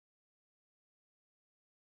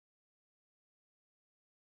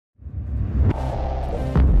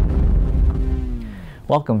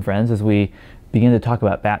Welcome, friends. As we begin to talk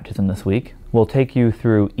about baptism this week, we'll take you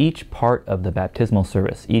through each part of the baptismal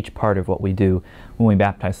service, each part of what we do when we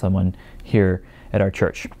baptize someone here at our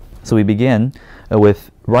church. So we begin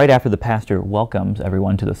with, right after the pastor welcomes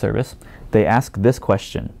everyone to the service, they ask this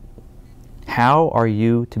question: how are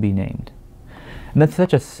you to be named? And that's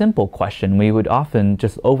such a simple question. We would often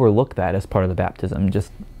just overlook that as part of the baptism,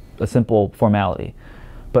 just a simple formality.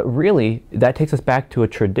 But really, that takes us back to a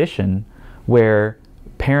tradition where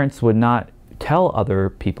parents would not tell other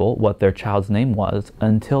people what their child's name was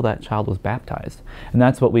until that child was baptized. And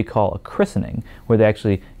that's what we call a christening, where they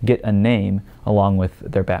actually get a name along with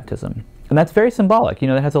their baptism. And that's very symbolic. You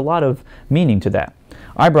know, it has a lot of meaning to that.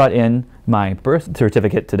 I brought in my birth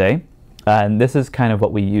certificate today, and this is kind of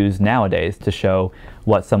what we use nowadays to show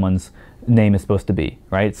what someone's name is supposed to be,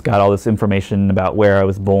 right? It's got all this information about where I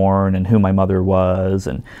was born and who my mother was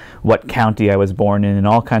and what county I was born in and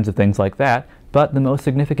all kinds of things like that. But the most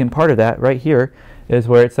significant part of that right here is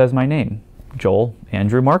where it says my name, Joel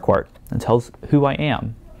Andrew Marquardt, and tells who I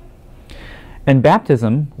am. In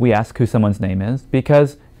baptism, we ask who someone's name is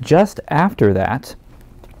because just after that,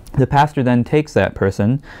 the pastor then takes that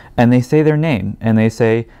person and they say their name and they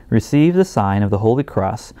say, "Receive the sign of the Holy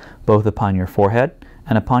Cross both upon your forehead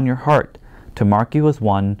and upon your heart, to mark you as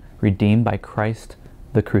one redeemed by Christ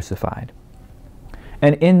the crucified."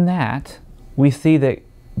 And in that, we see that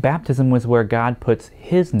baptism was where God puts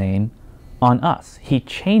His name on us. He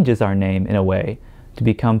changes our name in a way to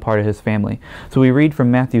become part of His family. So we read from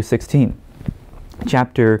Matthew 16.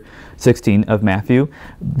 Chapter 16 of Matthew.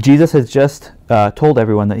 Jesus has just told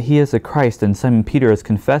everyone that He is the Christ, and Simon Peter has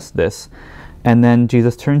confessed this. And then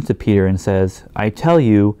Jesus turns to Peter and says, "I tell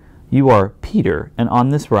you, you are Peter, and on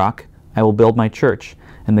this rock I will build my church,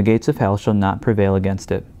 and the gates of hell shall not prevail against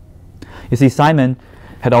it." You see, Simon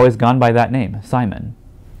had always gone by that name, Simon.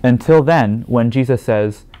 Until then, when Jesus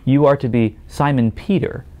says, "You are to be Simon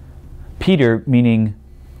Peter," Peter meaning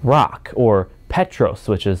rock, or Petros,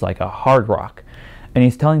 which is like a hard rock. And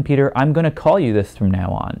He's telling Peter, "I'm going to call you this from now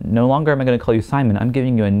on. No longer am I going to call you Simon. I'm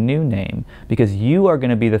giving you a new name because you are going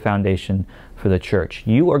to be the foundation for the church.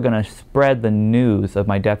 You are going to spread the news of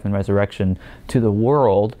my death and resurrection to the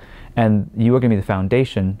world, and you are going to be the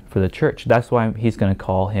foundation for the church." That's why He's going to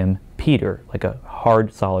call him Peter, like a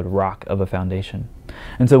hard, solid rock of a foundation.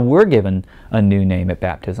 And so we're given a new name at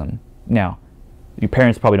baptism. Now, your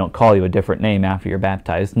parents probably don't call you a different name after you're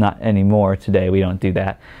baptized. Not anymore today. We don't do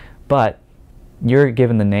that. But you're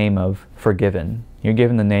given the name of forgiven. You're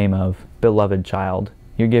given the name of beloved child.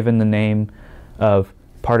 You're given the name of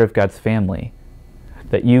part of God's family.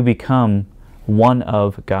 That you become one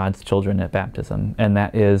of God's children at baptism. And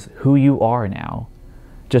that is who you are now.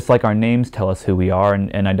 Just like our names tell us who we are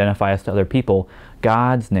and identify us to other people,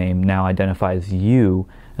 God's name now identifies you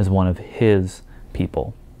as one of His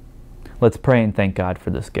people. Let's pray and thank God for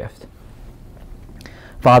this gift.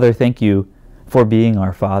 Father, thank you for being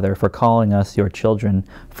our Father, for calling us your children,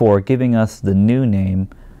 for giving us the new name,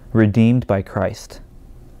 redeemed by Christ,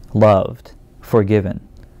 loved, forgiven.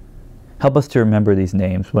 Help us to remember these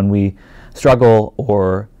names when we struggle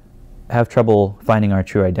or have trouble finding our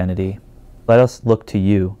true identity. Let us look to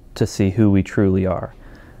you to see who we truly are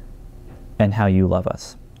and how you love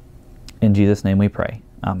us. In Jesus' name we pray.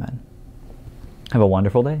 Amen. Have a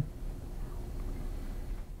wonderful day.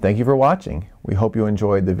 Thank you for watching. We hope you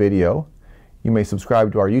enjoyed the video. You may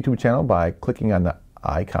subscribe to our YouTube channel by clicking on the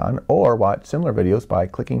icon or watch similar videos by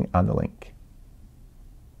clicking on the link.